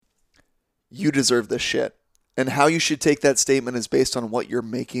you deserve this shit. And how you should take that statement is based on what you're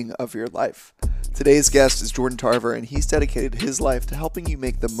making of your life. Today's guest is Jordan Tarver, and he's dedicated his life to helping you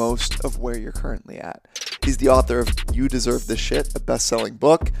make the most of where you're currently at. He's the author of You Deserve This Shit, a best-selling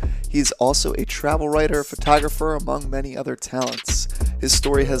book. He's also a travel writer, photographer, among many other talents. His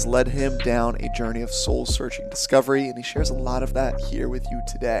story has led him down a journey of soul-searching discovery, and he shares a lot of that here with you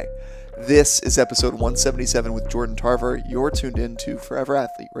today. This is episode 177 with Jordan Tarver. You're tuned in to Forever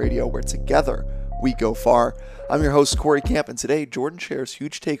Athlete Radio, where together we go far. I'm your host, Corey Camp, and today Jordan shares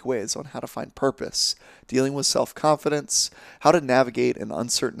huge takeaways on how to find purpose, dealing with self-confidence, how to navigate an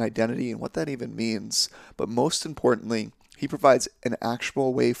uncertain identity and what that even means. But most importantly, he provides an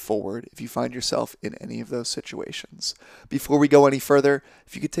actionable way forward if you find yourself in any of those situations. Before we go any further,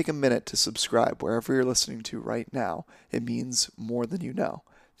 if you could take a minute to subscribe wherever you're listening to right now, it means more than you know.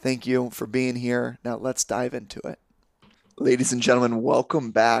 Thank you for being here. Now let's dive into it. Ladies and gentlemen,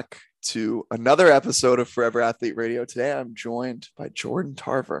 welcome back to another episode of Forever Athlete Radio. Today I'm joined by Jordan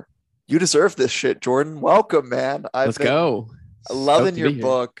Tarver. You deserve this shit, Jordan. Welcome, man. Let's go. Loving your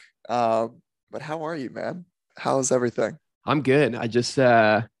book. But how are you, man? How's everything? I'm good.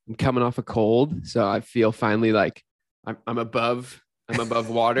 I'm coming off a cold, so I feel finally like I'm above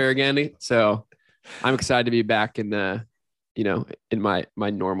water again. So I'm excited to be back in my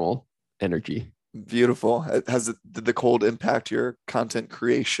normal energy. Beautiful. Did the cold impact your content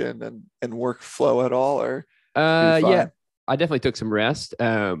creation and workflow at all, or? Yeah, I definitely took some rest.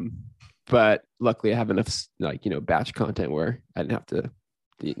 But luckily I have enough batch content where I didn't have to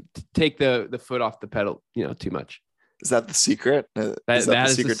take the foot off the pedal, too much. Is that the secret? Is that the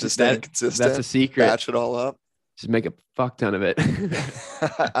secret to staying consistent? That's a secret. Batch it all up. Just make a fuck ton of it.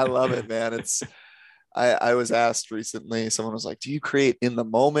 I love it, man. I was asked recently, someone was like, do you create in the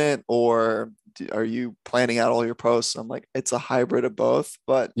moment or are you planning out all your posts? I'm like, it's a hybrid of both,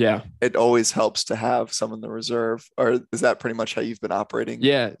 but yeah, it always helps to have some in the reserve. Or is that pretty much how you've been operating?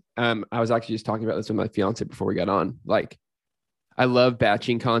 Yeah. I was actually just talking about this with my fiance before we got on. Like, I love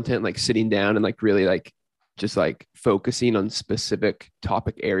batching content, like sitting down and like really like just like focusing on specific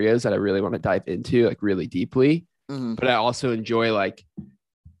topic areas that I really want to dive into like really deeply. Mm-hmm. But I also enjoy like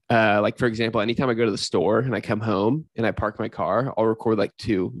for example, anytime I go to the store and I come home and I park my car, I'll record like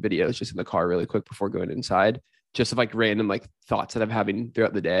 2 videos just in the car really quick before going inside, just of like random like thoughts that I'm having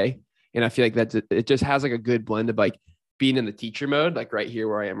throughout the day. And I feel like it just has like a good blend of like being in the teacher mode, like right here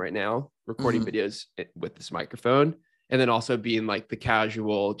where I am right now, recording videos with this microphone, and then also being like the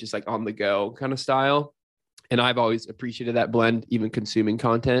casual, just like on the go kind of style. And I've always appreciated that blend, even consuming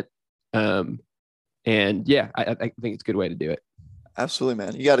content. And yeah, I think it's a good way to do it. Absolutely,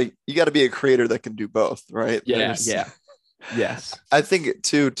 man. You gotta be a creator that can do both, right? Yeah. Yes. I think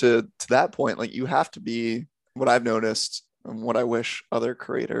too, to that point, like you have to be, what I've noticed and what I wish other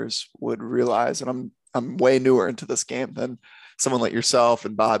creators would realize, and I'm way newer into this game than someone like yourself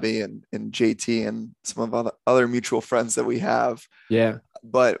and Bobby and JT and some of other mutual friends that we have. Yeah.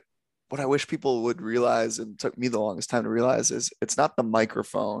 But what I wish people would realize, and took me the longest time to realize, is it's not the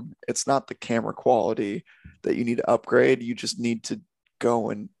microphone, it's not the camera quality that you need to upgrade. You just need to go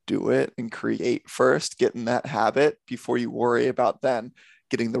and do it and create first, get in that habit before you worry about then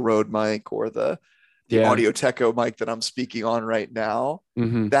getting the Rode mic or the Audio Techno mic that I'm speaking on right now.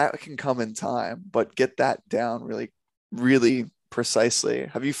 Mm-hmm. That can come in time, but get that down really, really precisely.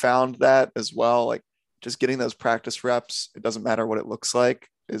 Have you found that as well? Like just getting those practice reps, it doesn't matter what it looks like,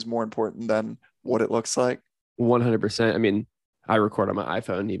 is more important than what it looks like. 100%. I mean, I record on my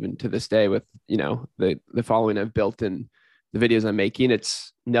iPhone even to this day with, the following I've built and the videos I'm making.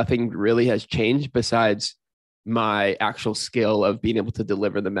 It's nothing really has changed besides my actual skill of being able to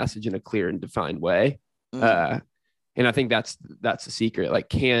deliver the message in a clear and defined way. And I think that's the secret.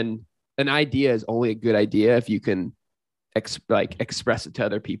 Like, an idea is only a good idea if you can express it to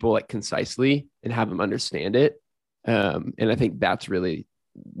other people like concisely and have them understand it. And I think that's really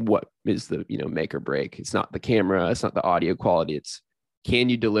what is the make or break. It's not the camera, it's not the audio quality, it's can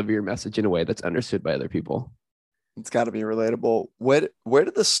you deliver your message in a way that's understood by other people. It's got to be relatable. Where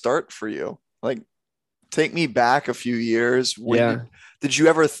did this start for you? Like, take me back a few years. Did you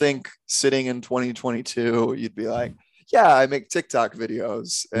ever think sitting in 2022 you'd be like, yeah, I make TikTok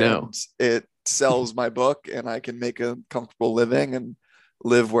videos and it sells my book and I can make a comfortable living and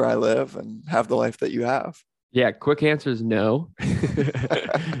live where I live and have the life that you have? Yeah. Quick answer is no.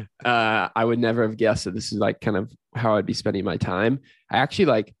 I would never have guessed that this is like kind of how I'd be spending my time. I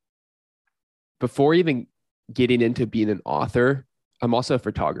actually before even getting into being an author, I'm also a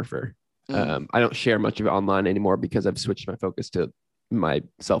photographer. I don't share much of it online anymore because I've switched my focus to my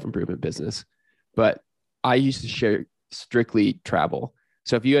self-improvement business. But I used to share strictly travel.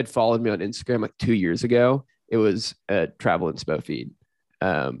 So if you had followed me on Instagram like 2 years ago, it was a travel inspo feed.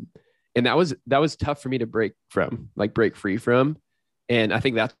 Um, and that was tough for me to break free from. And I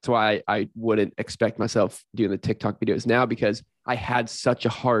think that's why I wouldn't expect myself doing the TikTok videos now, because I had such a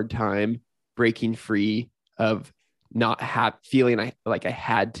hard time breaking free of not feeling like I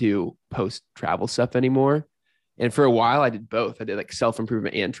had to post travel stuff anymore. And for a while I did both. I did like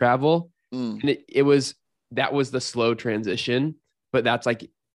self-improvement and travel. Mm. And that was the slow transition, but that's like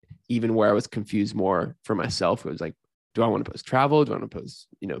even where I was confused more for myself. It was like, do I want to post travel? Do I want to post,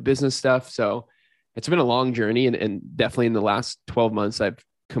 business stuff? So it's been a long journey. And definitely in the last 12 months, I've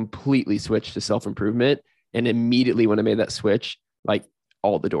completely switched to self-improvement. And immediately when I made that switch, like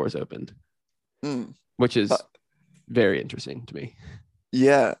all the doors opened, which is very interesting to me.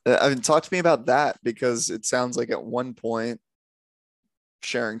 Yeah. I mean, talk to me about that, because it sounds like at one point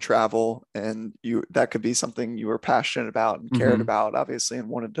sharing travel and that could be something you were passionate about and cared about, obviously, and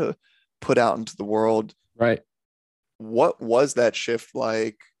wanted to put out into the world. Right. What was that shift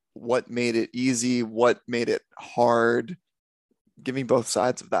like? What made it easy? What made it hard? Give me both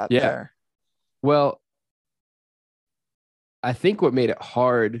sides of that there. Well, I think what made it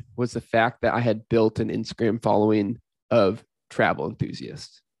hard was the fact that I had built an Instagram following of travel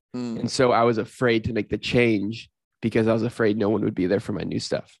enthusiasts. And so I was afraid to make the change because I was afraid no one would be there for my new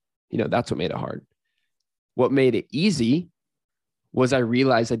stuff. That's what made it hard. What made it easy was I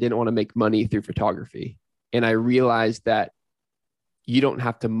realized I didn't want to make money through photography. And I realized that you don't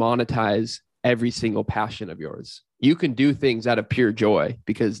have to monetize every single passion of yours. You can do things out of pure joy,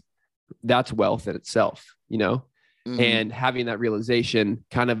 because that's wealth in itself, and having that realization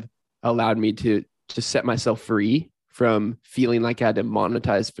kind of allowed me to set myself free from feeling like I had to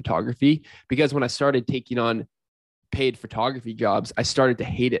monetize photography. Because when I started taking on paid photography jobs, I started to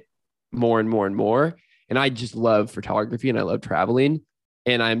hate it more and more and more. And I just love photography and I love traveling.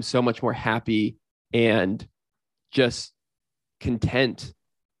 And I'm so much more happy and just content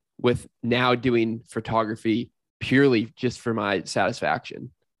with now doing photography purely just for my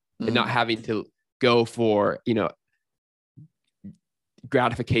satisfaction and not having to go for,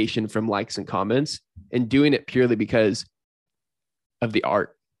 gratification from likes and comments, and doing it purely because of the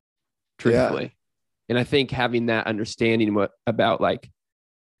art, truthfully. Yeah. And I think having that understanding about like,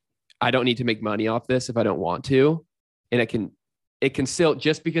 I don't need to make money off this if I don't want to. And it can still,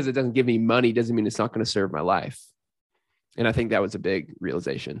 just because it doesn't give me money doesn't mean it's not going to serve my life. And I think that was a big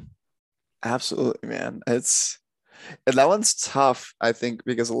realization. Absolutely, man. And that one's tough, I think,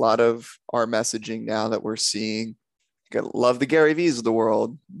 because a lot of our messaging now that we're seeing, love the Gary V's of the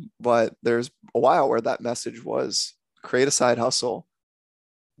world, but there's a while where that message was create a side hustle,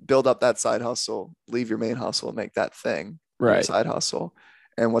 build up that side hustle, leave your main hustle and make that thing right side hustle.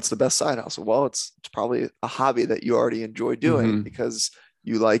 And what's the best side hustle? Well, it's probably a hobby that you already enjoy doing because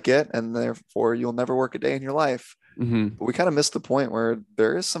you like it, and therefore you'll never work a day in your life. But we kind of missed the point where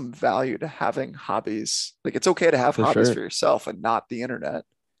there is some value to having hobbies. Like, it's okay to have hobbies for yourself and not the internet.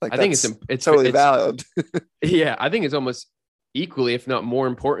 Like, I think it's totally valid. Yeah, I think it's almost equally, if not more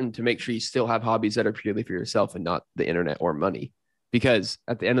important, to make sure you still have hobbies that are purely for yourself and not the internet or money. Because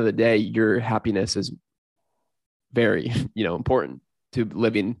at the end of the day, your happiness is very, important to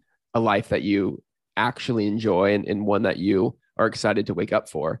living a life that you actually enjoy and one that you are excited to wake up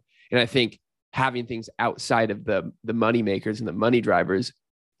for. And I think having things outside of the money makers and the money drivers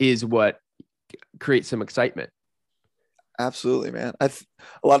is what creates some excitement. Absolutely, man. A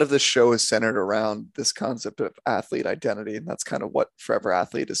lot of this show is centered around this concept of athlete identity. And that's kind of what Forever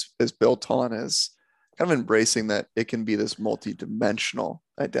Athlete is built on, is kind of embracing that it can be this multi-dimensional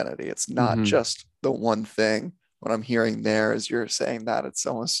identity. It's not just the one thing. What I'm hearing there is you're saying that it's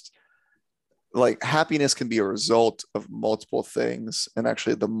almost like happiness can be a result of multiple things. And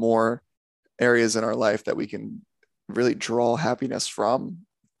actually, the more areas in our life that we can really draw happiness from,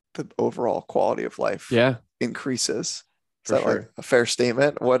 the overall quality of life increases. Is that like a fair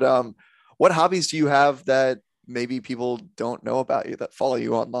statement? What hobbies do you have that maybe people don't know about you, that follow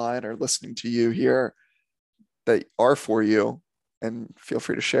you online or listening to you here, that are for you? And feel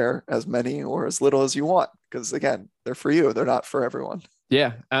free to share as many or as little as you want, because again, they're for you. They're not for everyone.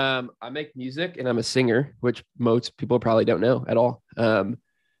 Yeah. I make music and I'm a singer, which most people probably don't know at all.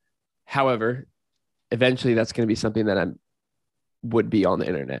 However, eventually that's going to be something that would be on the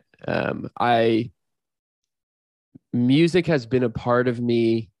internet. Music has been a part of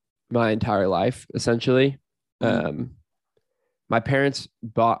me my entire life, essentially. My parents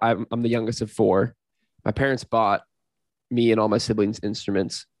I'm the youngest of four. My parents bought me and all my siblings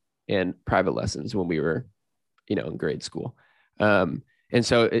instruments and private lessons when we were, in grade school. And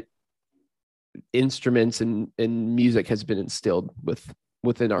so instruments and music has been instilled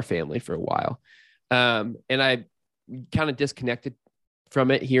within our family for a while. And I kind of disconnected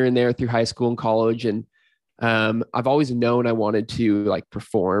from it here and there through high school and college. And I've always known I wanted to like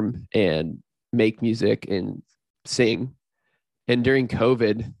perform and make music and sing. And during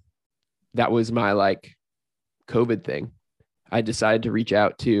COVID, that was my like COVID thing. I decided to reach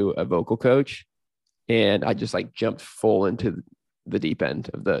out to a vocal coach, and I just like jumped full into the deep end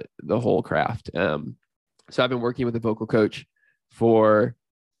of the whole craft. So I've been working with a vocal coach for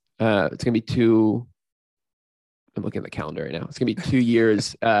it's gonna be I'm looking at the calendar right now. It's gonna be 2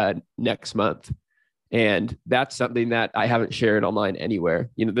 years next month. And that's something that I haven't shared online anywhere.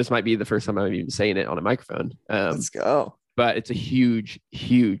 You know, this might be the first time I'm even saying it on a microphone. Let's go. But it's a huge,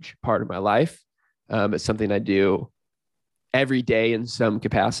 huge part of my life. It's something I do every day in some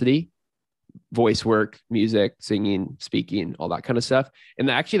capacity: voice work, music, singing, speaking, all that kind of stuff. And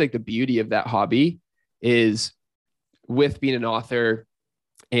actually, like, the beauty of that hobby is, with being an author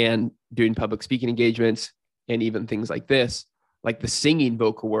and doing public speaking engagements and even things like this, like the singing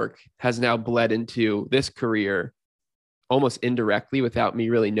vocal work has now bled into this career almost indirectly without me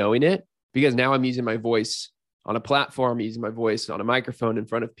really knowing it, because now I'm using my voice on a platform, using my voice on a microphone in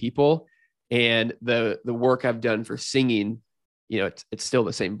front of people. And the work I've done for singing, you know, it's still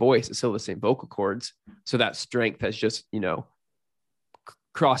the same voice, it's still the same vocal cords. So that strength has just, you know,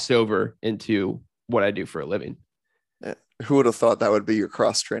 crossed over into what I do for a living. Who would have thought that would be your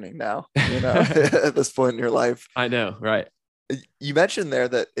cross training now, you know, at this point in your life? I know, right? You mentioned there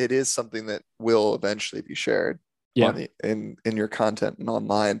that it is something that will eventually be shared in your content and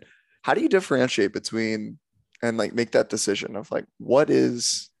online. How do you differentiate between and like make that decision of like, what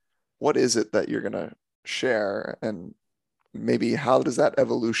is it that you're going to share, and maybe how does that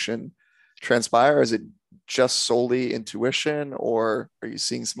evolution transpire? Is it just solely intuition, or are you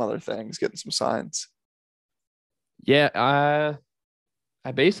seeing some other things, getting some signs? Yeah.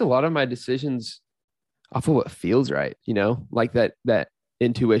 I base a lot of my decisions off of what feels right, you know, like that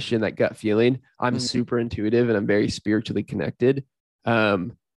intuition, that gut feeling. I'm super intuitive and I'm very spiritually connected.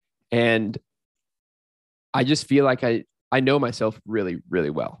 And I just feel like I know myself really, really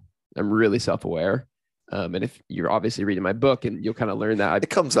well. I'm really self-aware. And if you're obviously reading my book, and you'll kind of learn that it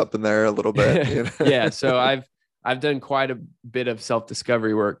comes up in there a little bit. You know? Yeah. So I've done quite a bit of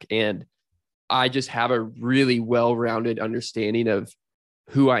self-discovery work, and I just have a really well-rounded understanding of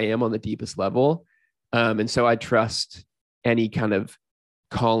who I am on the deepest level. And so I trust any kind of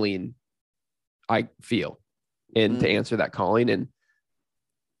calling I feel in to answer that calling. And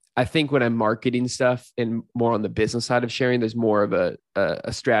I think when I'm marketing stuff and more on the business side of sharing, there's more of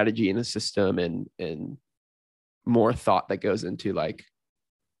a strategy and a system and more thought that goes into like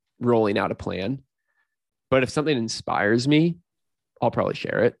rolling out a plan. But if something inspires me, I'll probably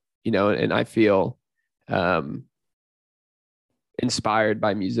share it, you know, and I feel inspired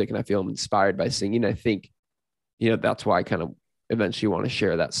by music, and I feel inspired by singing. I think, you know, that's why I kind of eventually want to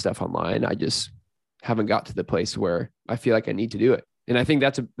share that stuff online. I just haven't got to the place where I feel like I need to do it. And I think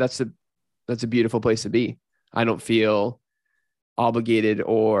that's a beautiful place to be. I don't feel obligated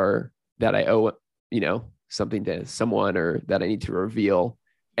or that I owe, you know, something to someone, or that I need to reveal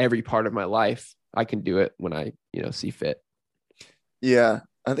every part of my life. I can do it when I, you know, see fit. Yeah.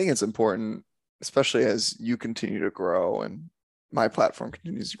 I think it's important, especially as you continue to grow and my platform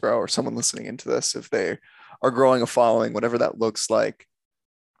continues to grow, or someone listening into this, if they are growing a following, whatever that looks like,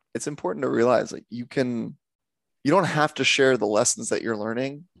 it's important to realize like you don't have to share the lessons that you're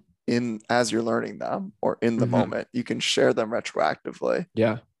learning as you're learning them or in the moment. You can share them retroactively.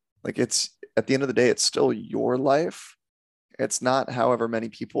 Yeah. Like, it's at the end of the day, it's still your life. It's not however many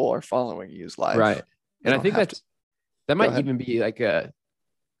people are following you's life. Right. And I think that might ahead. even be like a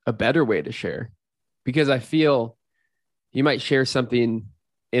better way to share, because I feel you might share something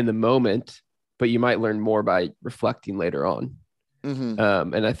in the moment, but you might learn more by reflecting later on.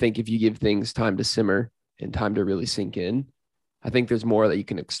 And I think if you give things time to simmer and time to really sink in, I think there's more that you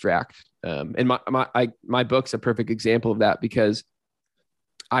can extract. And my book's a perfect example of that, because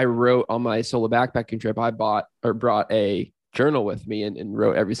I wrote on my solo backpacking trip, I brought a journal with me and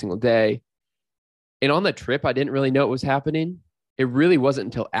wrote every single day. And on the trip, I didn't really know what was happening. It really wasn't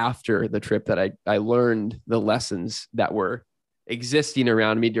until after the trip that I learned the lessons that were existing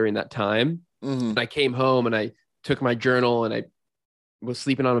around me during that time. And I came home and I took my journal, and I was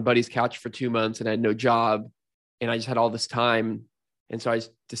sleeping on a buddy's couch for 2 months, and I had no job, and I just had all this time. And so I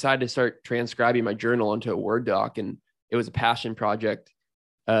decided to start transcribing my journal onto a Word doc. And it was a passion project.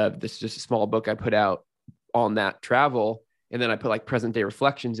 This is just a small book I put out on that travel. And then I put like present day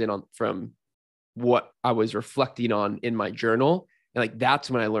reflections from what I was reflecting on in my journal. And like, that's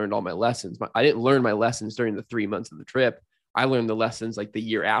when I learned all my lessons. I didn't learn my lessons during the 3 months of the trip. I learned the lessons like the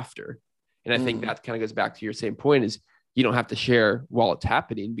year after. And I think that kind of goes back to your same point, is you don't have to share while it's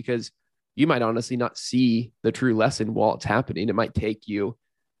happening, because you might honestly not see the true lesson while it's happening. It might take you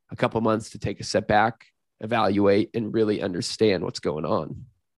a couple months to take a step back, evaluate, and really understand what's going on.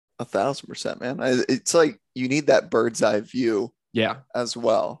 1,000%, man. It's like you need that bird's eye view as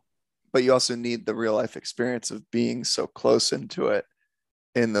well, but you also need the real life experience of being so close into it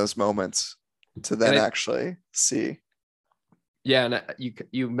in those moments to then actually see. Yeah. And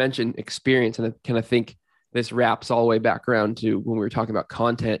you mentioned experience, and I kind of think this wraps all the way back around to when we were talking about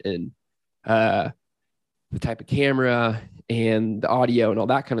content and the type of camera and the audio and all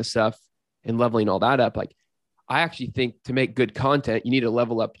that kind of stuff, and leveling all that up. Like, I actually think to make good content, you need to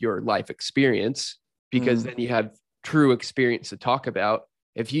level up your life experience, because then you have true experience to talk about.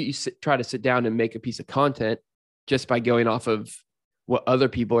 If you try to sit down and make a piece of content just by going off of what other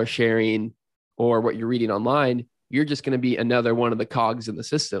people are sharing or what you're reading online, you're just going to be another one of the cogs in the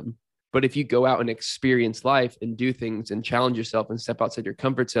system. But if you go out and experience life and do things and challenge yourself and step outside your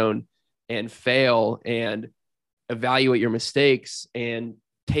comfort zone and fail and evaluate your mistakes and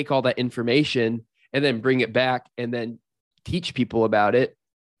take all that information and then bring it back and then teach people about it,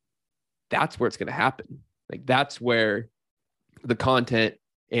 that's where it's going to happen. Like, that's where the content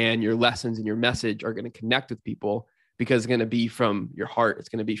and your lessons and your message are going to connect with people, because it's going to be from your heart. It's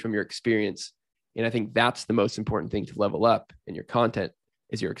going to be from your experience. And I think that's the most important thing to level up in your content,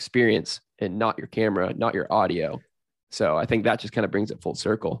 is your experience, and not your camera, not your audio. So I think that just kind of brings it full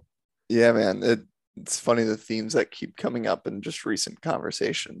circle. Yeah, man. It's funny, the themes that keep coming up in just recent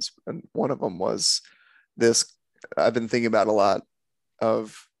conversations. And one of them was this. I've been thinking about a lot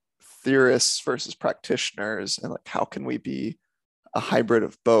of theorists versus practitioners, and like, how can we be a hybrid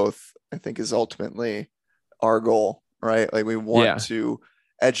of both? I think is ultimately our goal, right? Like, we want to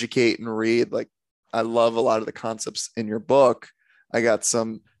educate and read. Like, I love a lot of the concepts in your book. I got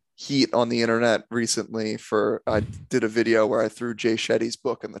some heat on the internet recently I did a video where I threw Jay Shetty's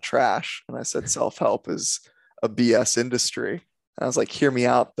book in the trash, and I said self-help is a BS industry. And I was like, hear me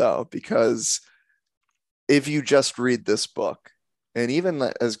out though, because if you just read this book, and even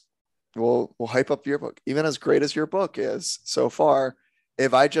as we'll hype up your book, even as great as your book is so far,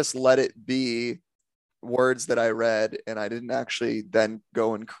 if I just let it be words that I read and I didn't actually then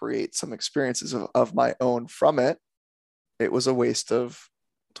go and create some experiences of my own from it, it was a waste of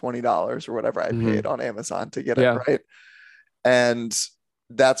 $20 or whatever I paid on Amazon to get it right. And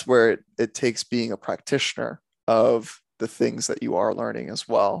that's where it takes being a practitioner of the things that you are learning as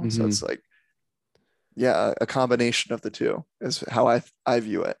well. So it's like, a combination of the two is how I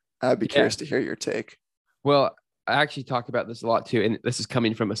view it. I'd be curious to hear your take. Well, I actually talk about this a lot too, and this is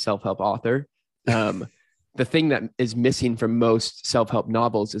coming from a self-help author. The thing that is missing from most self-help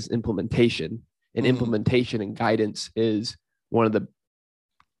novels is implementation, and implementation and guidance is one of the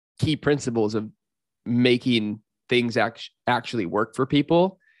key principles of making things actually work for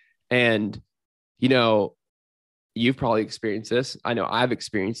people. And, you've probably experienced this. I know I've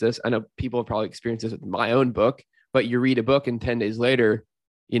experienced this. I know people have probably experienced this with my own book, but you read a book and 10 days later,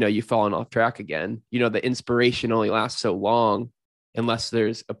 you've fallen off track again. The inspiration only lasts so long unless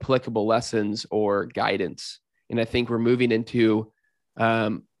there's applicable lessons or guidance. And I think we're moving into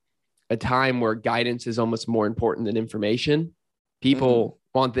a time where guidance is almost more important than information. People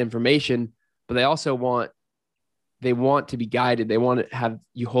want the information, but they also want to be guided. They want to have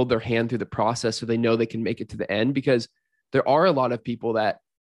you hold their hand through the process so they know they can make it to the end, because there are a lot of people that,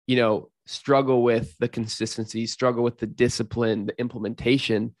 struggle with the consistency, struggle with the discipline, the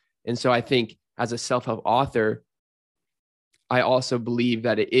implementation. And so I think as a self-help author, I also believe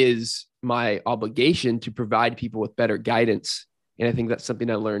that it is my obligation to provide people with better guidance. And I think that's something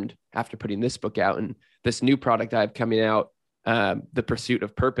I learned after putting this book out, and this new product I have coming out, The Pursuit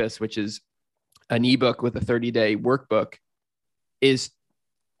of Purpose, which is an ebook with a 30-day workbook, is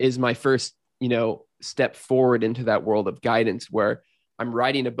my first, step forward into that world of guidance, where I'm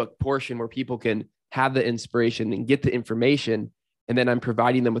writing a book portion where people can have the inspiration and get the information. And then I'm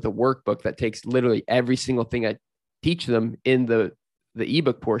providing them with a workbook that takes literally every single thing I teach them in the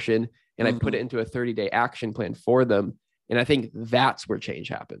ebook portion, and I put it into a 30-day action plan for them. And I think that's where change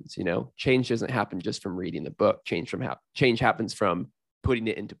happens. Change doesn't happen just from reading the book. Change happens from putting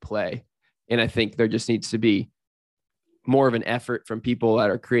it into play. And I think there just needs to be more of an effort from people that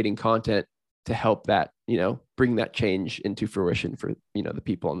are creating content to help that, bring that change into fruition for, the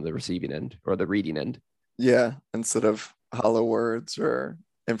people on the receiving end or the reading end. Yeah. Instead of hollow words or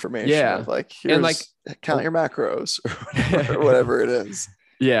information of like, here's, and like, count your macros or whatever it is.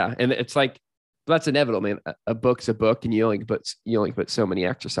 Yeah. And it's like, that's inevitable, man. A book's a book, and you only put so many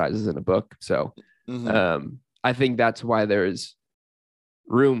exercises in a book. So, I think that's why there's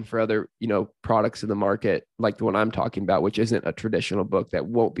room for other, products in the market, like the one I'm talking about, which isn't a traditional book that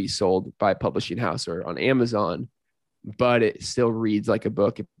won't be sold by a publishing house or on Amazon, but it still reads like a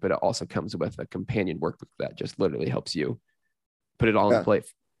book, but it also comes with a companion workbook that just literally helps you put it all in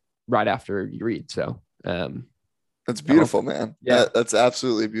place right after you read. So, that's beautiful, man. Yeah. That's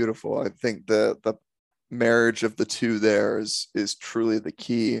absolutely beautiful. I think the marriage of the two there is truly the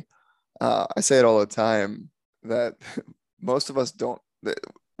key. I say it all the time that most of us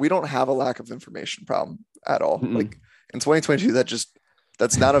we don't have a lack of information problem at all. Mm-mm. Like in 2022,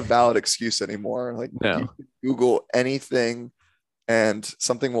 that's not a valid excuse anymore. Like No. you can Google anything and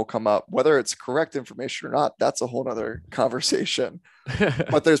something will come up, whether it's correct information or not. That's a whole nother conversation,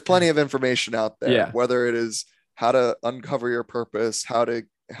 but there's plenty of information out there, Yeah. whether it is how to uncover your purpose, how to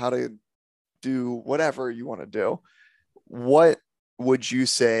do whatever you want to do. What would you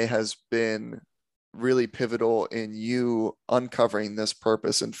say has been really pivotal in you uncovering this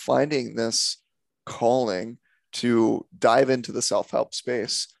purpose and finding this calling to dive into the self-help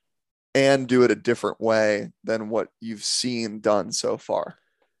space and do it a different way than what you've seen done so far?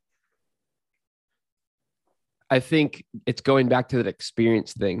 I think it's going back to that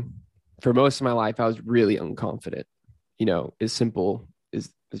experience thing. For most of my life, I was really unconfident, as simple as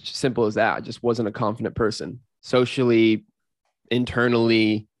that. I just wasn't a confident person socially,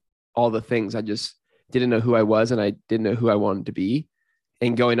 internally, all the things. I just didn't know who I was and I didn't know who I wanted to be.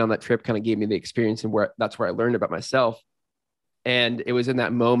 And going on that trip kind of gave me the experience and that's where I learned about myself. And it was in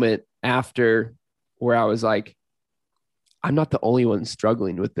that moment after where I was like, I'm not the only one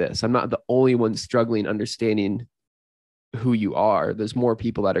struggling with this. I'm not the only one struggling understanding who you are. There's more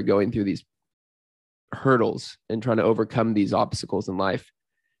people that are going through these hurdles and trying to overcome these obstacles in life.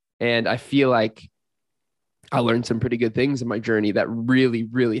 And I feel like I learned some pretty good things in my journey that really,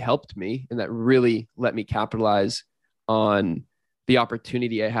 really helped me and that really let me capitalize on the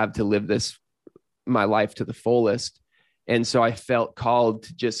opportunity I have to live my life to the fullest. And so I felt called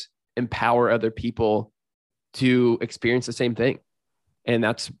to just empower other people to experience the same thing. And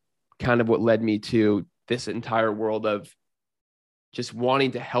that's kind of what led me to this entire world of just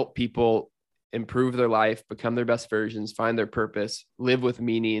wanting to help people improve their life, become their best versions, find their purpose, live with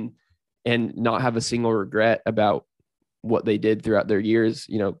meaning, and not have a single regret about what they did throughout their years,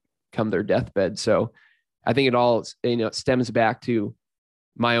 come their deathbed. So I think it all, stems back to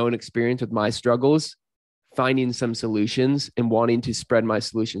my own experience with my struggles, finding some solutions and wanting to spread my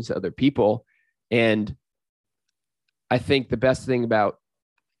solutions to other people. And I think the best thing the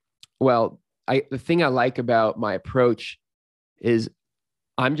thing I like about my approach is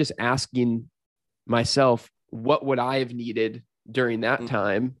I'm just asking myself, what would I have needed during that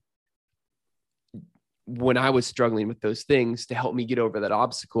time when I was struggling with those things to help me get over that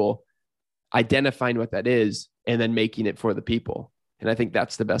obstacle, identifying what that is, and then making it for the people. And I think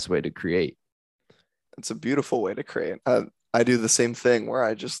that's the best way to create. It's a beautiful way to create. I do the same thing where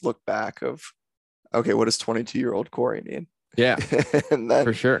I just look back of, okay, what does 22-year-old Corey need? Yeah, and then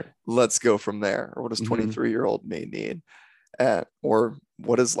for sure. Let's go from there. Or what does 23-year-old me need? Or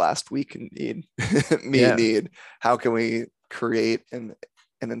what does last week need? Need? How can we create and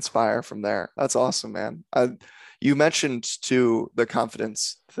inspire from there? That's awesome, man. You mentioned too the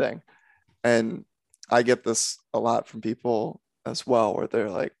confidence thing, and I get this a lot from people as well, where they're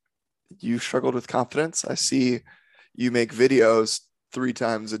like, you struggled with confidence. I see you make videos 3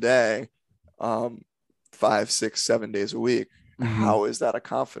 times a day, 5, 6, 7 days a week. How is that a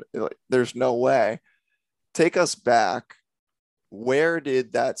confidence? Like, there's no way. Take us back. Where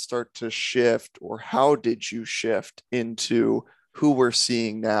did that start to shift, or how did you shift into who we're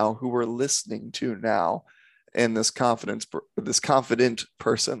seeing now, who we're listening to now, and this confident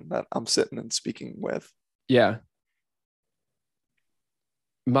person that I'm sitting and speaking with? Yeah.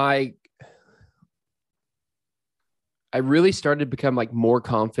 I really started to become like more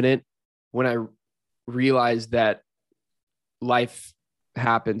confident when I realized that life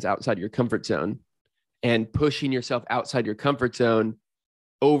happens outside your comfort zone, and pushing yourself outside your comfort zone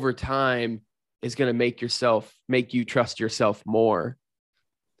over time is going to make you trust yourself more.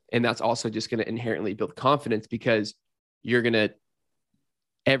 And that's also just going to inherently build confidence, because you're going to,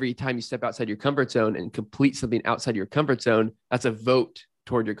 every time you step outside your comfort zone and complete something outside your comfort zone, that's a vote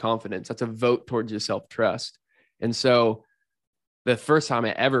toward your confidence. That's a vote towards your self-trust. And so the first time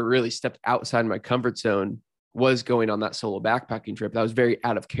I ever really stepped outside my comfort zone was going on that solo backpacking trip. That was very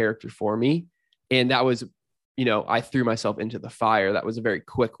out of character for me. And that was, I threw myself into the fire. That was a very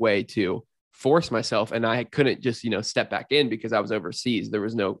quick way to force myself. And I couldn't just, step back in because I was overseas. There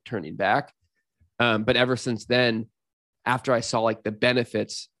was no turning back. But ever since then, after I saw like the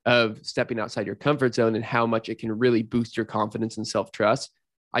benefits of stepping outside your comfort zone and how much it can really boost your confidence and self-trust,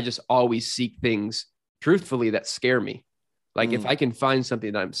 I just always seek things truthfully that scare me. Like if I can find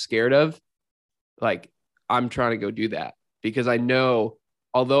something that I'm scared of, like I'm trying to go do that, because I know,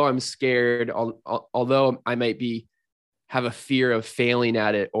 although I'm scared, although I might have a fear of failing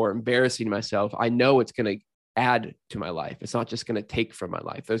at it or embarrassing myself, I know it's going to add to my life. It's not just going to take from my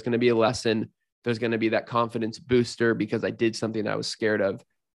life. There's going to be a lesson. There's going to be that confidence booster because I did something I was scared of.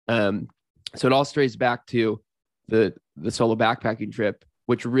 So it all strays back to the solo backpacking trip,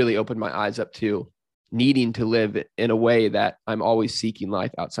 which really opened my eyes up to needing to live in a way that I'm always seeking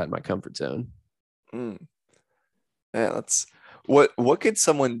life outside my comfort zone. Yeah, that's what could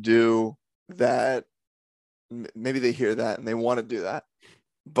someone do that maybe they hear that and they want to do that,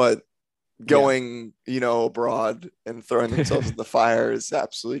 but going, abroad and throwing themselves in the fire is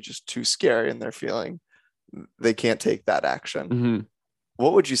absolutely just too scary, and they're feeling they can't take that action. Mm-hmm.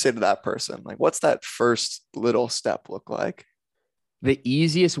 What would you say to that person? Like, what's that first little step look like? The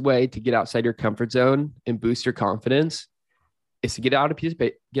easiest way to get outside your comfort zone and boost your confidence is to get out a piece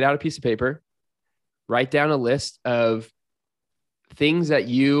of paper, write down a list of things that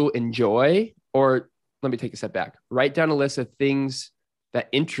you enjoy, or let me take a step back. Write down a list of things that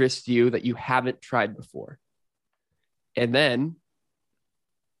interest you that you haven't tried before. And then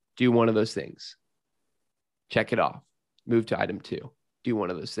do one of those things. Check it off. Move to item 2. Do one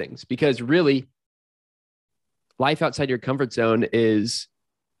of those things. Because really, life outside your comfort zone is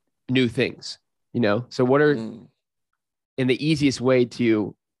new things, So what are, and the easiest way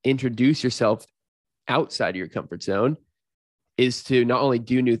to introduce yourself outside of your comfort zone is to not only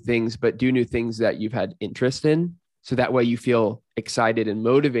do new things, but do new things that you've had interest in. So that way you feel excited and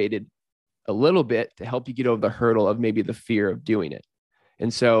motivated a little bit to help you get over the hurdle of maybe the fear of doing it.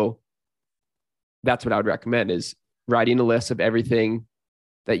 And so that's what I would recommend, is writing a list of everything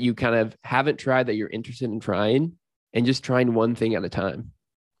that you kind of haven't tried that you're interested in trying, and just trying one thing at a time.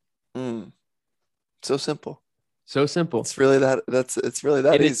 So simple. So simple. It's really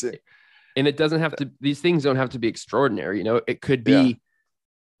that easy. And it doesn't have to, these things don't have to be extraordinary. It could be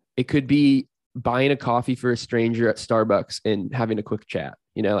buying a coffee for a stranger at Starbucks and having a quick chat,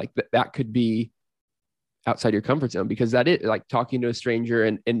 like that could be outside your comfort zone, because that is like talking to a stranger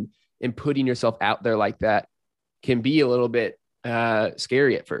and putting yourself out there like that can be a little bit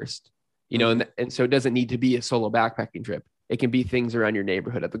scary at first, and so it doesn't need to be a solo backpacking trip. It can be things around your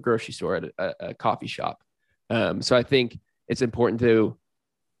neighborhood, at the grocery store, at a coffee shop. So I think it's important to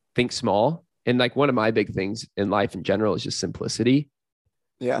think small. And like one of my big things in life in general is just simplicity.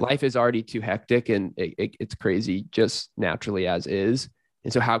 Yeah. Life is already too hectic and it's crazy just naturally as is.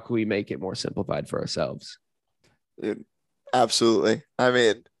 And so how can we make it more simplified for ourselves? Dude, absolutely. I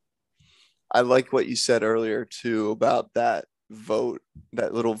mean, I like what you said earlier too about that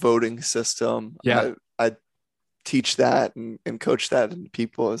little voting system. Yeah. I teach that and coach that in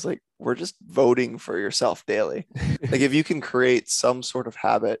people. Is like, we're just voting for yourself daily. Like if you can create some sort of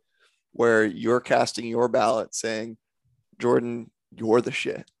habit where you're casting your ballot saying, Jordan, you're the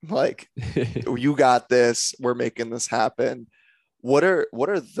shit. Like you got this, we're making this happen. What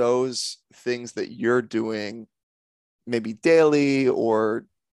are those things that you're doing maybe daily or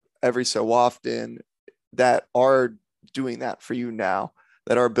every so often that are doing that for you now,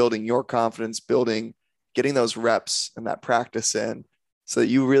 that are building your confidence, getting those reps and that practice in, so that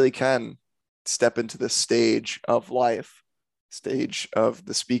you really can step into the stage of life, stage of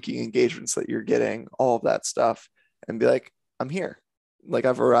the speaking engagements that you're getting, all of that stuff, and be like, I'm here. Like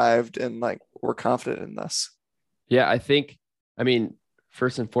I've arrived and like we're confident in this. Yeah, I mean,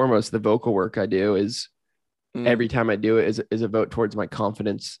 first and foremost, the vocal work I do is every time I do it is a vote towards my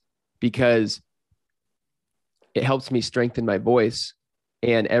confidence, because it helps me strengthen my voice.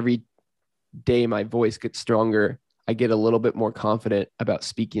 And every day my voice gets stronger, I get a little bit more confident about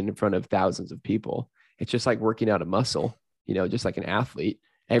speaking in front of thousands of people. It's just like working out a muscle, just like an athlete.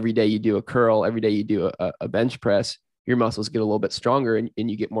 Every day you do a curl, every day you do a bench press, your muscles get a little bit stronger and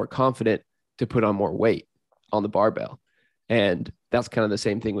you get more confident to put on more weight on the barbell. And that's kind of the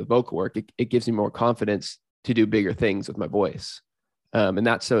same thing with vocal work. It gives me more confidence to do bigger things with my voice. And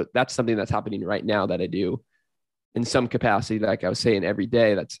that's something that's happening right now that I do in some capacity. Like I was saying, every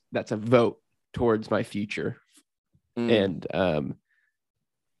day, that's a vote towards my future. And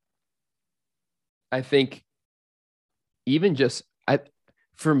I think even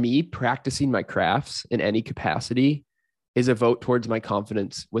for me, practicing my crafts in any capacity is a vote towards my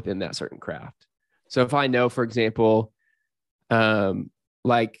confidence within that certain craft. So if I know, for example,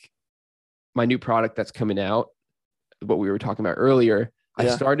 like my new product that's coming out, what we were talking about earlier, I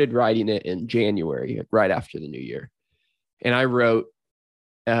started writing it in January, right after the new year. And I wrote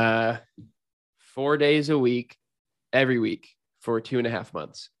 4 days a week, every week for 2.5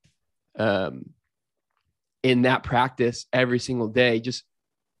 months. In that practice, every single day, just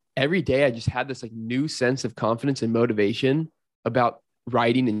every day, I just had this like new sense of confidence and motivation about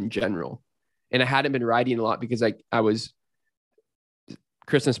writing in general. And I hadn't been writing a lot because I was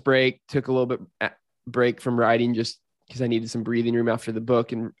Christmas break, took a little bit break from writing just because I needed some breathing room after the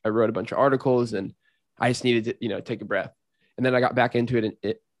book. And I wrote a bunch of articles and I just needed to, take a breath. And then I got back into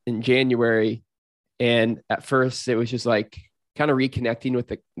it in January. And at first it was just like kind of reconnecting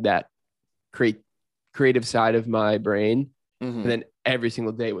with that creative side of my brain. Mm-hmm. And then every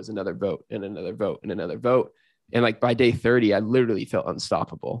single day was another vote and another vote and another vote. And like by day 30, I literally felt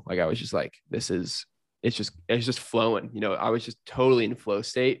unstoppable. Like I was just like, it's just flowing, I was just totally in flow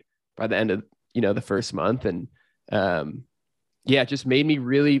state by the end of, the first month. And it just made me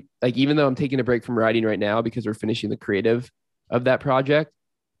really like, even though I'm taking a break from writing right now because we're finishing the creative of that project,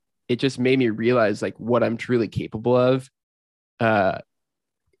 it just made me realize like what I'm truly capable of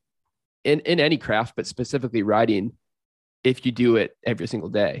in any craft, but specifically writing, if you do it every single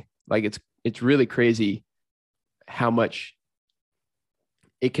day. Like it's really crazy how much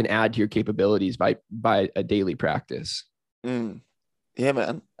it can add to your capabilities by a daily practice. Yeah,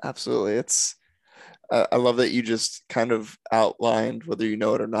 man, absolutely. I love that you just kind of outlined, whether you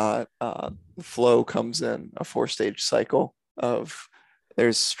know it or not, the flow comes in a 4-stage cycle of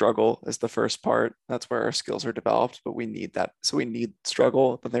there's struggle as the first part. That's where our skills are developed, but we need that. So we need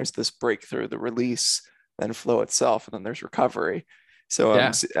struggle. Then there's this breakthrough, the release, then flow itself, and then there's recovery. So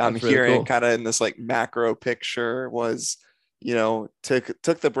I'm really hearing cool. kind of in this like macro picture was, took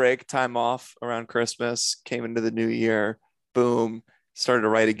the break, time off around Christmas, came into the new year, boom, started to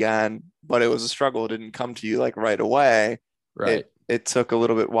write again, but it was a struggle. It didn't come to you like right away. Right. It took a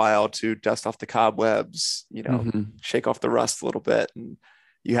little bit while to dust off the cobwebs, shake off the rust a little bit. And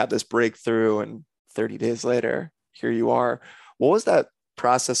you had this breakthrough, and 30 days later, here you are. What was that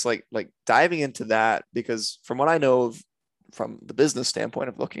process like diving into that? Because from what I know from the business standpoint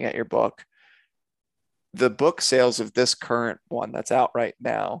of looking at your book, the book sales of this current one that's out right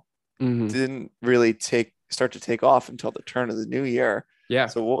now didn't really start to take off until the turn of the new year. Yeah.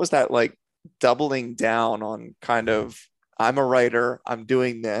 So what was that like, doubling down on kind of, I'm a writer, I'm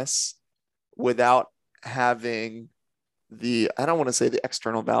doing this, without having I don't want to say the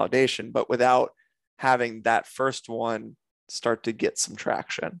external validation, but without having that first one start to get some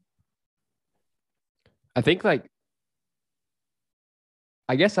traction? I think like,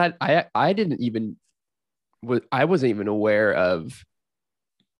 I guess I wasn't even aware of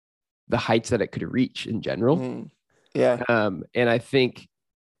the heights that it could reach in general. Yeah. And I think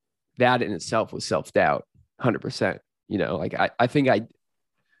that in itself was self-doubt, 100%. Like I think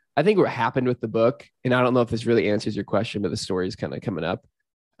what happened with the book, and I don't know if this really answers your question, but the story is kind of coming up.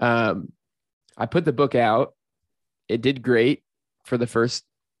 I put the book out. It did great for the first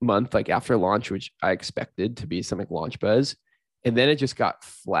month, like after launch, which I expected to be some like launch buzz. And then it just got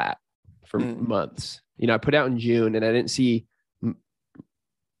flat for months. I put out in June and I didn't see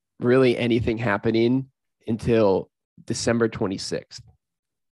really anything happening until December 26th.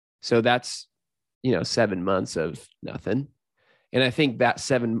 So that's, 7 months of nothing. And I think that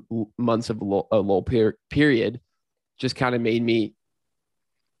 7 months of a lull period just kind of made me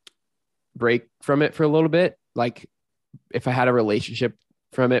break from it for a little bit. Like if I had a relationship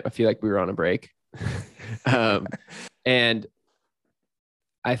from it, I feel like we were on a break. And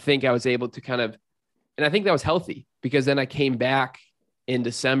I think I was able to and I think that was healthy, because then I came back in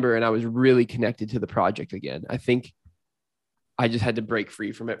December and I was really connected to the project again. I think I just had to break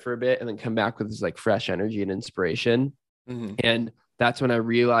free from it for a bit and then come back with this like fresh energy and inspiration. And that's when I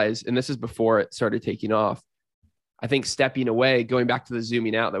realized, and this is before it started taking off, I think stepping away, going back to the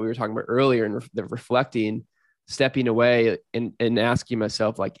zooming out that we were talking about earlier, and the reflecting, stepping away and asking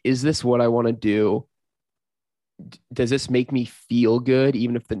myself, like, is this what I want to do? Does this make me feel good,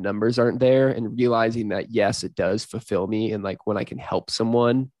 even if the numbers aren't there? And realizing that, yes, it does fulfill me. And like when I can help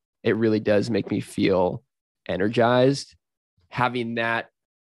someone, it really does make me feel energized. Having that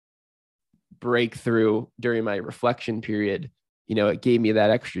breakthrough during my reflection period, it gave me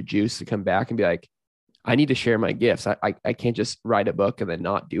that extra juice to come back and be like, I need to share my gifts. I can't just write a book and then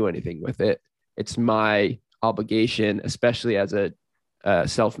not do anything with it. It's my obligation, especially as a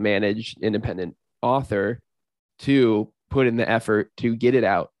self-managed independent author, to put in the effort to get it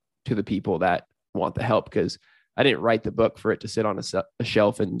out to the people that want the help. Because I didn't write the book for it to sit on a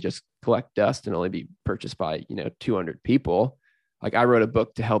shelf and just collect dust and only be purchased by, 200 people. Like I wrote a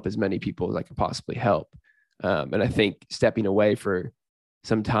book to help as many people as I could possibly help. And I think stepping away for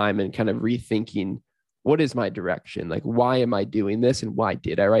some time and kind of rethinking what is my direction? Like, why am I doing this? And why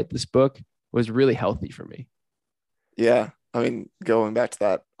did I write this book was really healthy for me. Yeah. I mean, going back to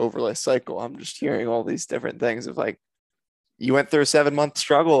that overlay cycle, I'm just hearing all these different things of like, you went through a 7-month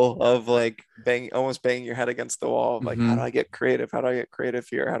struggle of like almost banging your head against the wall of like, how do Mm-hmm. I get creative? How do I get creative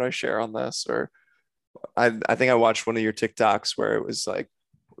here? How do I share on this? Or I think I watched one of your TikToks where it was like,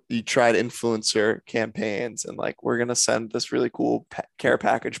 you tried influencer campaigns and like, we're going to send this really cool care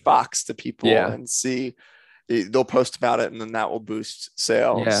package box to people Yeah. and see, they'll post about it and then that will boost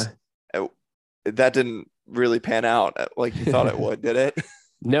sales. Yeah. That didn't really pan out like you thought it would, did it?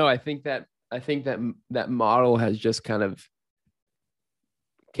 No, I think that that model has just kind of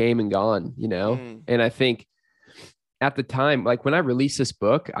came and gone, you know? Mm, And I think at the time, like when I released this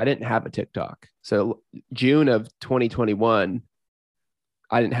book, I didn't have a TikTok. So June of 2021,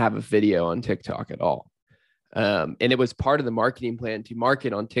 I didn't have a video on TikTok at all. And it was part of the marketing plan to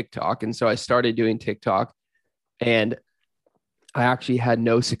market on TikTok. And so I started doing TikTok, and I actually had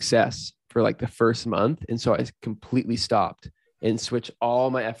no success for like the first month. And so I completely stopped and switched all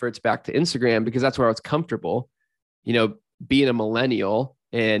my efforts back to Instagram because that's where I was comfortable, you know, being a millennial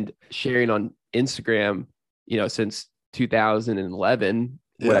and sharing on Instagram, you know, since 2011,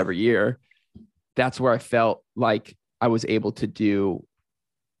 yeah. whatever year. That's where I felt like I was able to do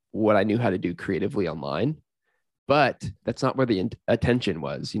what I knew how to do creatively online. But that's not where the attention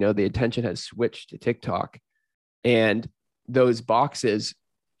was. You know, the attention has switched to TikTok, and those boxes,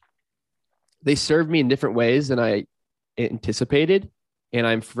 they served me in different ways than I anticipated. And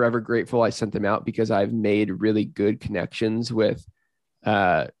I'm forever grateful I sent them out because I've made really good connections with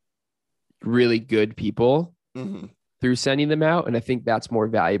uh, really good people Mm-hmm. through sending them out. And I think that's more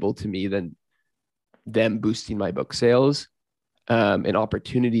valuable to me than them boosting my book sales. And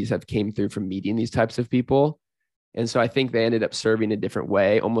opportunities have came through from meeting these types of people. And so I think they ended up serving a different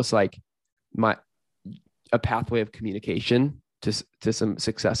way, almost like my a pathway of communication to some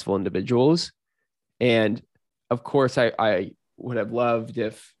successful individuals. And of course, I would have loved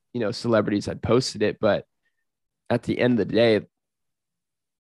if, you know, celebrities had posted it, but at the end of the day,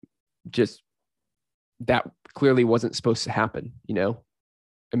 just that clearly wasn't supposed to happen, you know?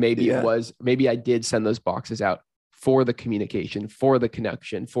 And maybe it Yeah. was, maybe I did send those boxes out for the communication, for the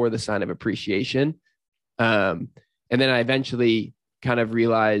connection, for the sign of appreciation. And then I eventually kind of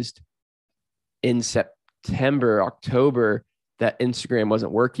realized in September, October, that Instagram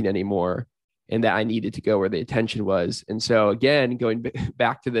wasn't working anymore and that I needed to go where the attention was. And so again, going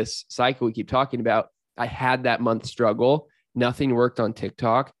back to this cycle we keep talking about, I had that month struggle. Nothing worked on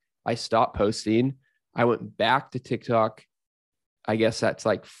TikTok. I stopped posting. I went back to TikTok. I guess that's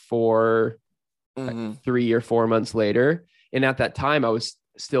like Mm-hmm. 3 or 4 months later. And at that time, I was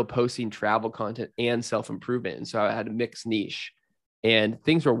still posting travel content and self-improvement. And so I had a mixed niche and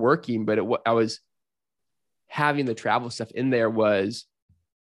things were working, but I was having the travel stuff in there was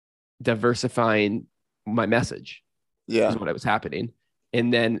diversifying my message Yeah. is what was happening.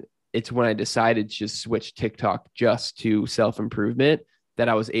 And then it's when I decided to just switch TikTok just to self-improvement that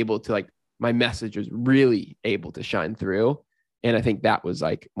I was able to, like, my message was really able to shine through. And I think that was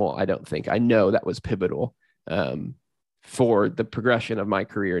like, well, I know that was pivotal for the progression of my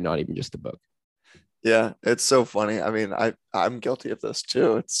career, not even just the book. Yeah. It's so funny. I mean, I'm guilty of this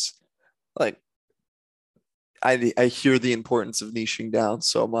too. It's like I hear the importance of niching down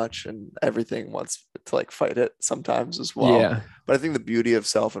so much and everything wants to like fight it sometimes as well. Yeah. But I think the beauty of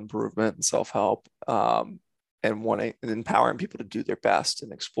self-improvement and self-help, and wanting and empowering people to do their best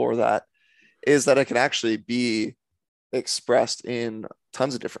and explore that is that it can actually be expressed in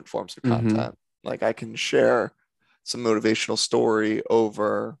tons of different forms of Mm-hmm. content. Like I can share some motivational story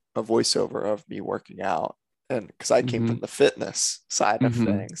over a voiceover of me working out. And because I came Mm-hmm. from the fitness side of Mm-hmm.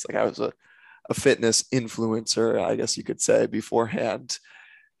 things, like I was a fitness influencer, I guess you could say, beforehand.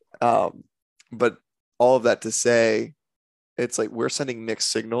 Um, but all of that to say, it's like we're sending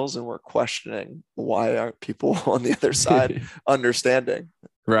mixed signals and we're questioning why aren't people on the other side understanding?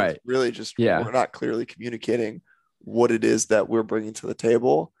 It's Right. really just Yeah. we're not clearly communicating what it is that we're bringing to the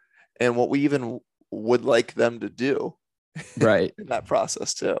table and what we even would like them to do Right. in that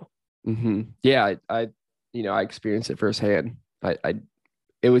process too. Mm-hmm. Yeah. I experienced it firsthand.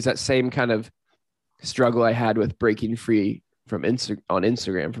 It was that same kind of struggle I had with breaking free from on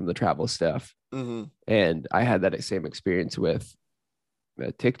Instagram from the travel stuff. Mm-hmm. And I had that same experience with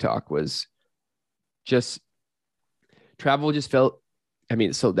TikTok. Was just travel just felt, I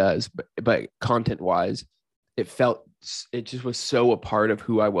mean, it still does, but content wise, it just was so a part of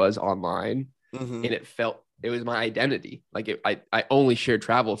who I was online. Mm-hmm. And it was my identity. Like I only shared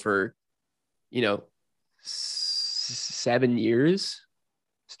travel for, 7 years,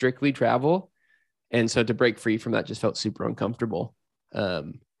 strictly travel. And so to break free from that just felt super uncomfortable.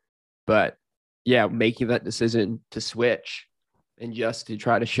 But yeah, making that decision to switch and just to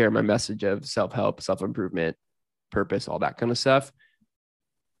try to share my message of self-help, self-improvement, purpose, all that kind of stuff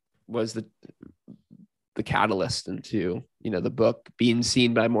was the catalyst into, the book being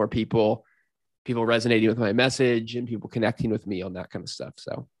seen by more people resonating with my message and people connecting with me on that kind of stuff.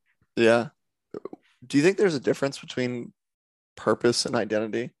 So, yeah. Do you think there's a difference between purpose and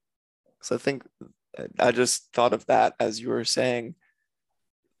identity? Because I think I just thought of that as you were saying,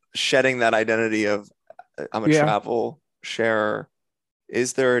 shedding that identity of I'm a travel sharer.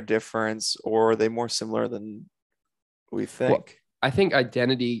 Is there a difference, or are they more similar than we think? Well, I think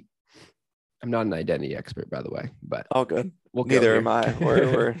identity, I'm not an identity expert, by the way, but all good. Neither am I.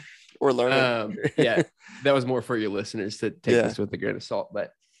 We're learning. Yeah, that was more for your listeners to take this with a grain of salt.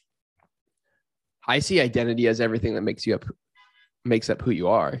 But I see identity as everything that makes up who you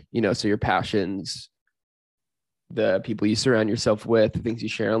are. So your passions, the people you surround yourself with, the things you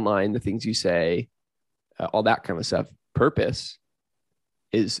share online, the things you say, all that kind of stuff. Purpose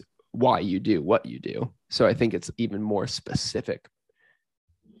is why you do what you do. So I think it's even more specific.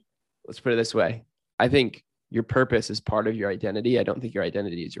 Let's put it this way. I think your purpose is part of your identity. I don't think your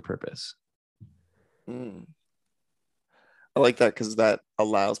identity is your purpose. I like that because that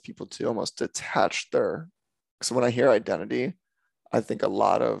allows people to almost detach so when I hear identity, I think a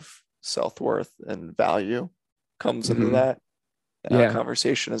lot of self-worth and value comes into that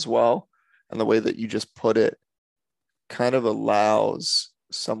conversation as well. And the way that you just put it kind of allows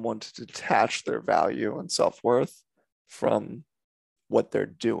someone to detach their value and self-worth from what they're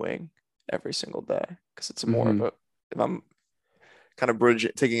doing every single day. Because it's more of if I'm kind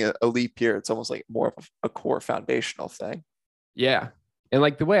of taking a leap here, it's almost like more of a core foundational thing. Yeah. And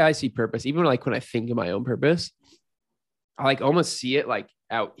like the way I see purpose, even like when I think of my own purpose, I like almost see it like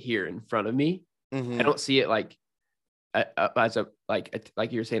out here in front of me. I don't see it like as like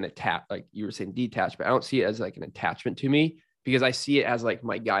you were saying, like you were saying detached, but I don't see it as like an attachment to me because I see it as like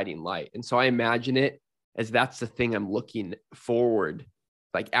my guiding light. And so I imagine it as that's the thing I'm looking forward,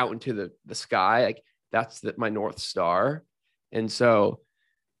 like out into the sky. Like that's my North Star. And so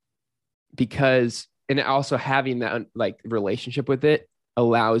and also having that like relationship with it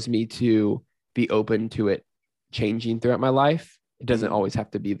allows me to be open to it changing throughout my life. It doesn't always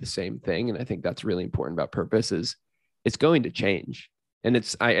have to be the same thing. And I think that's really important about purpose is it's going to change.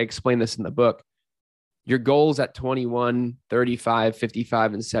 And I explain this in the book. Your goals at 21, 35,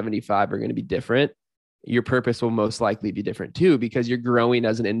 55, and 75 are going to be different. Your purpose will most likely be different too, because you're growing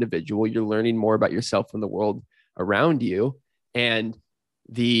as an individual. You're learning more about yourself and the world around you. And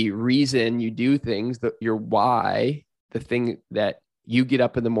the reason you do things, your why, the thing that you get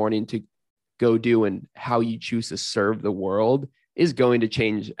up in the morning to go do and how you choose to serve the world is going to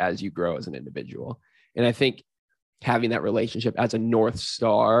change as you grow as an individual. And I think having that relationship as a North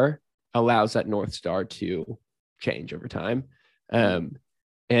Star allows that North Star to change over time.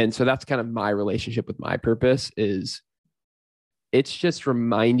 And so that's kind of my relationship with my purpose is it's just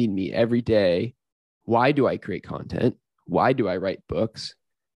reminding me every day, why do I create content? Why do I write books?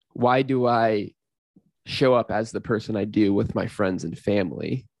 Why do I show up as the person I do with my friends and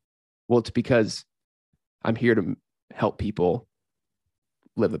family? Well, it's because I'm here to help people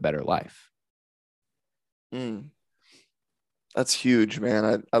live a better life. That's huge,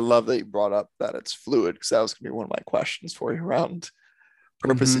 man. I love that you brought up that it's fluid because that was going to be one of my questions for you around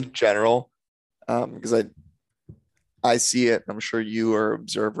purpose in general. Because I see it. I'm sure you are an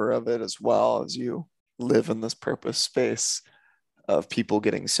observer of it as well as you live in this purpose space of people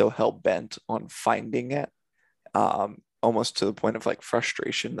getting so hell-bent on finding it, almost to the point of like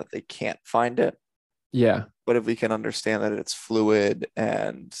frustration that they can't find it. Yeah. But if we can understand that it's fluid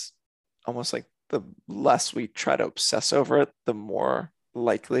and almost like the less we try to obsess over it, the more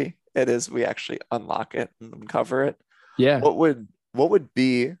likely it is we actually unlock it and uncover it. Yeah. What would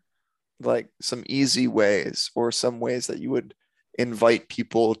be like some easy ways or some ways that you would invite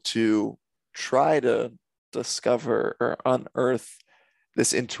people to try to discover or unearth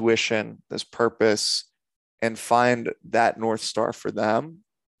this intuition, this purpose, and find that North Star for them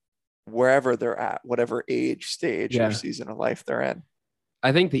wherever they're at, whatever age, stage, or season of life they're in?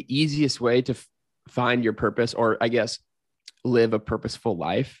 I think the easiest way to find your purpose, or I guess live a purposeful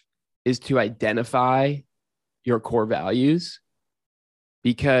life, is to identify your core values,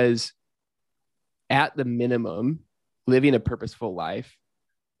 because at the minimum, living a purposeful life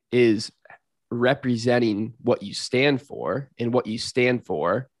is representing what you stand for, and what you stand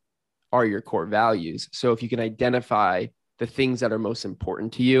for are your core values. So if you can identify the things that are most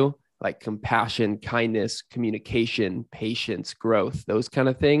important to you, like compassion, kindness, communication, patience, growth, those kind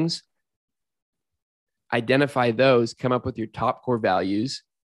of things, identify those, come up with your top core values.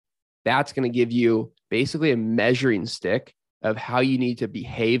 That's going to give you basically a measuring stick of how you need to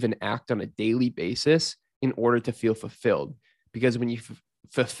behave and act on a daily basis in order to feel fulfilled. Because when you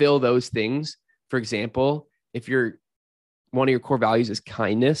fulfill those things, for example, if one of your core values is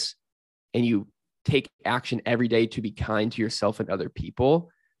kindness and you take action every day to be kind to yourself and other people,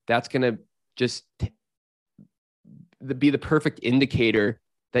 that's going to just be the perfect indicator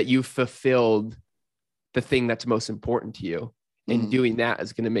that you've fulfilled the thing that's most important to you. And doing that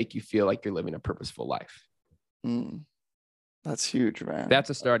is going to make you feel like you're living a purposeful life. That's huge, man. That's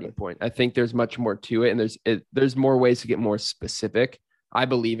a starting point. I think there's much more to it. And there's more ways to get more specific. I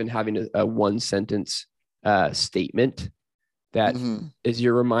believe in having a one sentence statement that is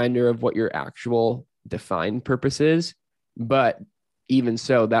your reminder of what your actual defined purpose is. But even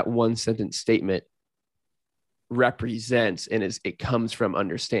so, that one sentence statement represents and it comes from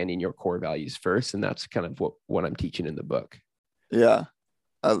understanding your core values first. And that's kind of what I'm teaching in the book. Yeah,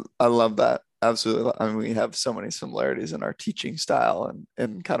 I love that. Absolutely. I mean, we have so many similarities in our teaching style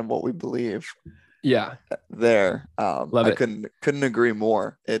and kind of what we believe. Yeah. There. Love I it. couldn't agree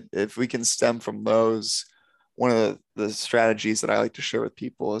more. If we can stem from those, one of the strategies that I like to share with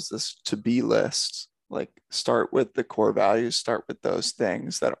people is this to-be list. Like, start with the core values, start with those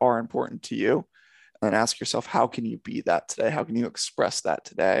things that are important to you, and ask yourself, how can you be that today? How can you express that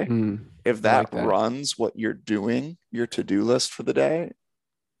today? If that runs what you're doing, your to-do list for the day,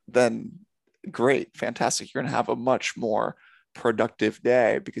 then great, fantastic. You're going to have a much more productive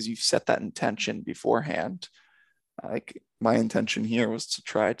day because you've set that intention beforehand. Like, my intention here was to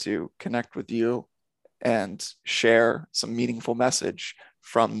try to connect with you and share some meaningful message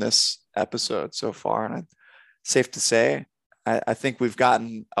from this episode so far. And safe to say, I think we've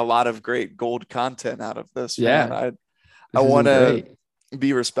gotten a lot of great gold content out of this. Yeah. Man. I want to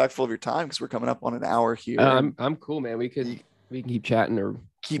be respectful of your time because we're coming up on an hour here. I'm cool, man. We can keep chatting or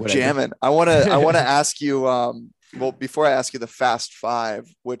keep whatever. Jamming. I want to ask you, well, before I ask you the fast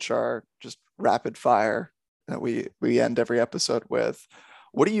five, which are just rapid fire that we end every episode with,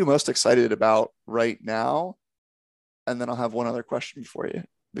 what are you most excited about right now? And then I'll have one other question for you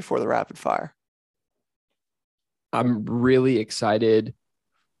before the rapid fire. I'm really excited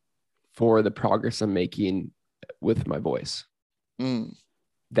for the progress I'm making with my voice.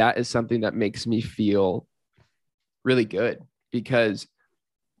 That is something that makes me feel really good because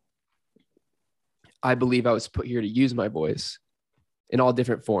I believe I was put here to use my voice in all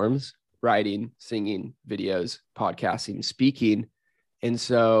different forms: writing, singing, videos, podcasting, speaking. And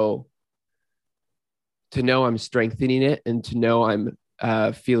so to know I'm strengthening it and to know I'm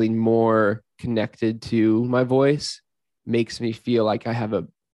feeling more connected to my voice makes me feel like I have a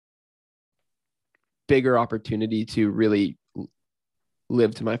bigger opportunity to really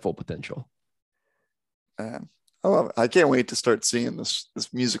live to my full potential. Man, I love it. I can't wait to start seeing this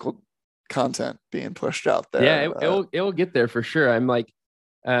musical content being pushed out there. Yeah, it'll get there for sure. I'm like,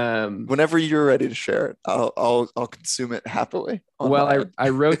 whenever you're ready to share it, I'll consume it happily. Well, I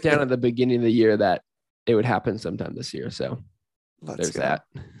wrote down at the beginning of the year that it would happen sometime this year. So there's that.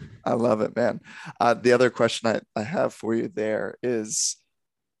 I love it, man. The other question I have for you there is,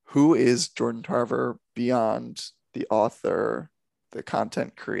 who is Jordan Tarver beyond the author, the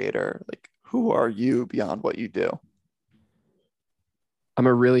content creator? Like, who are you beyond what you do? I'm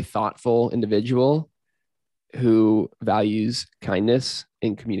a really thoughtful individual who values kindness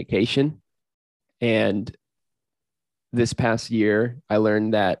and communication. And this past year, I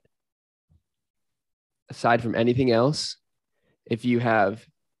learned that aside from anything else, if you have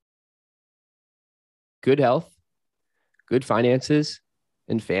good health, good finances,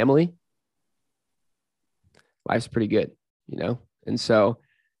 and family, life's pretty good, you know? And so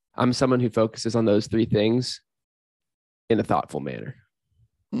I'm someone who focuses on those three things in a thoughtful manner.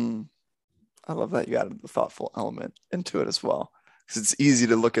 I love that you added the thoughtful element into it as well, because it's easy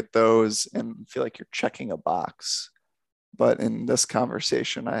to look at those and feel like you're checking a box. But in this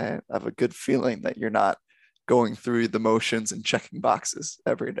conversation, I have a good feeling that you're not going through the motions and checking boxes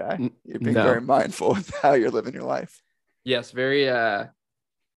every day. You're being very mindful of how you're living your life. Yes, very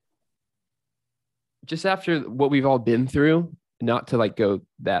just after what we've all been through, not to like go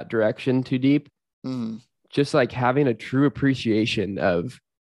that direction too deep, just like having a true appreciation of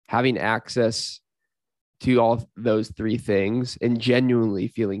having access to all those three things and genuinely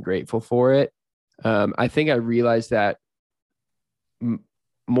feeling grateful for it. I think I realized that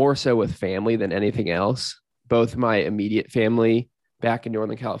more so with family than anything else, both my immediate family back in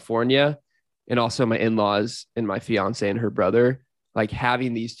Northern California and also my in-laws and my fiance and her brother, like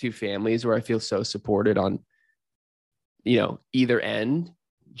having these two families where I feel so supported on, you know, either end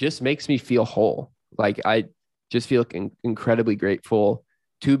just makes me feel whole. Like I just feel incredibly grateful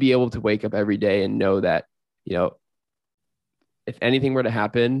to be able to wake up every day and know that, you know, if anything were to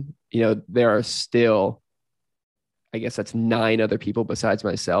happen, you know, there are still, I guess that's 9 other people besides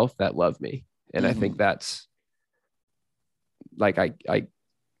myself that love me. And I think that's like, I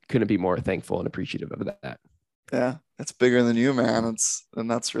couldn't be more thankful and appreciative of that. Yeah. It's bigger than you, man. And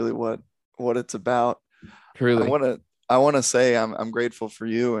that's really what it's about. Truly. I want to say I'm grateful for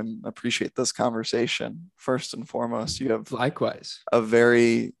you and appreciate this conversation. First and foremost, you have likewise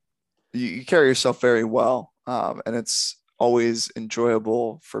you carry yourself very well. And it's always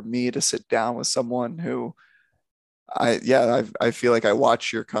enjoyable for me to sit down with someone who I feel like I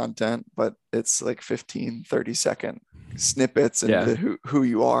watch your content, but it's like 15-30 second snippets into who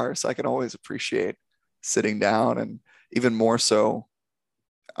you are. So I can always appreciate sitting down, and even more so,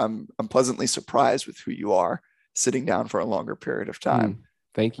 I'm pleasantly surprised with who you are sitting down for a longer period of time.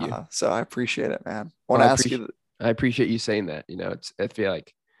 Thank you. So I appreciate it, man. I appreciate you saying that. You know, I feel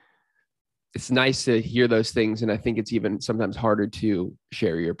like it's nice to hear those things. And I think it's even sometimes harder to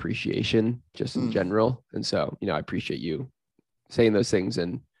share your appreciation just in general. And so, you know, I appreciate you saying those things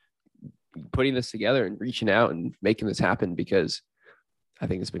and putting this together and reaching out and making this happen, because I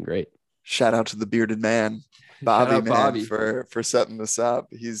think it's been great. Shout out to the bearded man, Bobby, for setting this up.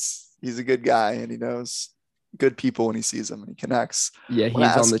 He's a good guy, and he knows good people when he sees them, and he connects. Yeah,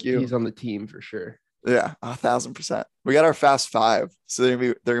 he's on the team for sure. Yeah, 1,000%. We got our fast 5, so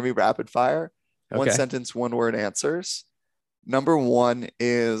they're gonna be rapid fire. Okay. 1 sentence, 1 word answers. Number 1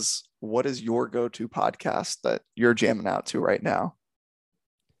 is, what is your go-to podcast that you're jamming out to right now?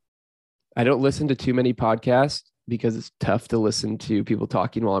 I don't listen to too many podcasts because it's tough to listen to people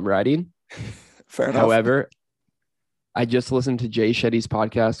talking while I'm writing. Fair enough. However, I just listened to Jay Shetty's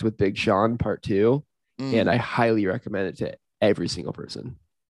podcast with Big Sean Part 2, and I highly recommend it to every single person.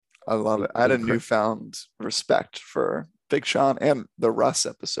 I love it. I had a newfound respect for Big Sean and the Russ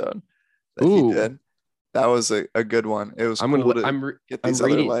episode that he did. That was a good one. It was cool to get these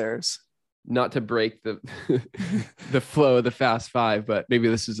other layers. Not to break the the flow of the Fast 5, but maybe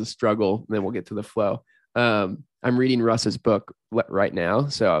this is a struggle, and then we'll get to the flow. I'm reading Russ's book right now,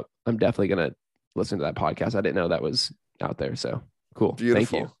 so I'm definitely going to listen to that podcast. I didn't know that was out there, so cool.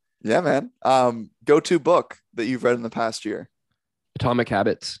 Beautiful. Thank you. Yeah, man. Go-to book that you've read in the past year? Atomic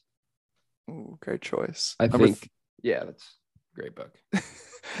Habits. Ooh, great choice. I think, that's a great book.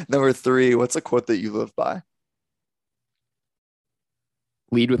 Number 3, what's a quote that you live by?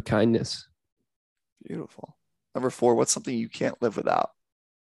 Lead with kindness. Beautiful. Number 4, what's something you can't live without?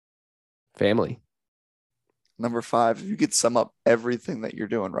 Family. Number 5, if you could sum up everything that you're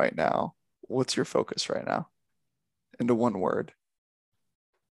doing right now, what's your focus right now? Into 1 word.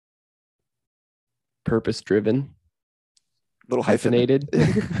 Purpose-driven. Little hyphenated.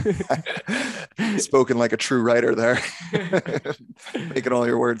 Spoken like a true writer there. Making all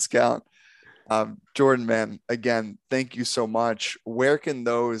your words count. Jordan, man, again, thank you so much. Where can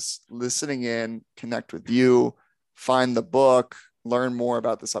those listening in connect with you, find the book, learn more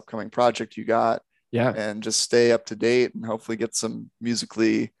about this upcoming project you got, and just stay up to date and hopefully get some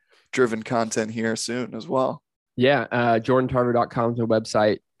musically driven content here soon as well? JordanTarver.com is my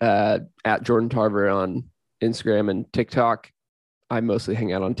website, at Jordan Tarver on Instagram and TikTok. I mostly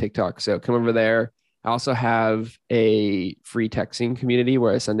hang out on TikTok, so come over there. I also have a free texting community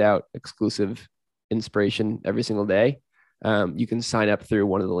where I send out exclusive inspiration every single day. You can sign up through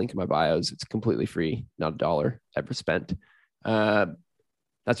one of the link in my bios. It's completely free, not $1 ever spent.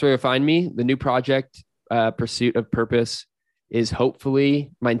 That's where you'll find me. The new project, Pursuit of Purpose, is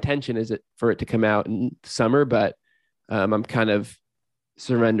hopefully, my intention is for it to come out in summer, but I'm kind of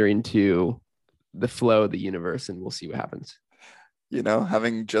surrendering to the flow of the universe, and we'll see what happens. You know,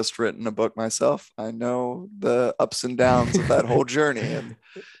 having just written a book myself, I know the ups and downs of that whole journey. And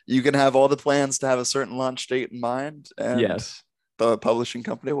you can have all the plans to have a certain launch date in mind, and the publishing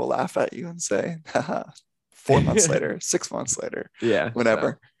company will laugh at you and say, 4 months later, 6 months later,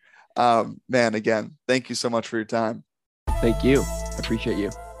 whenever. Man, again, thank you so much for your time. Thank you. I appreciate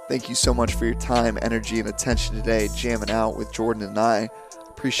you. Thank you so much for your time, energy, and attention today, jamming out with Jordan and I.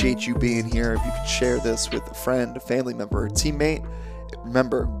 Appreciate you being here. If you could share this with a friend, a family member, a teammate,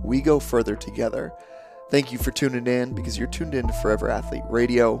 remember, we go further together. Thank you for tuning in, because you're tuned in to Forever Athlete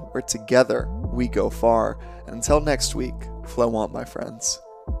Radio, where together we go far. And until next week, flow on, my friends.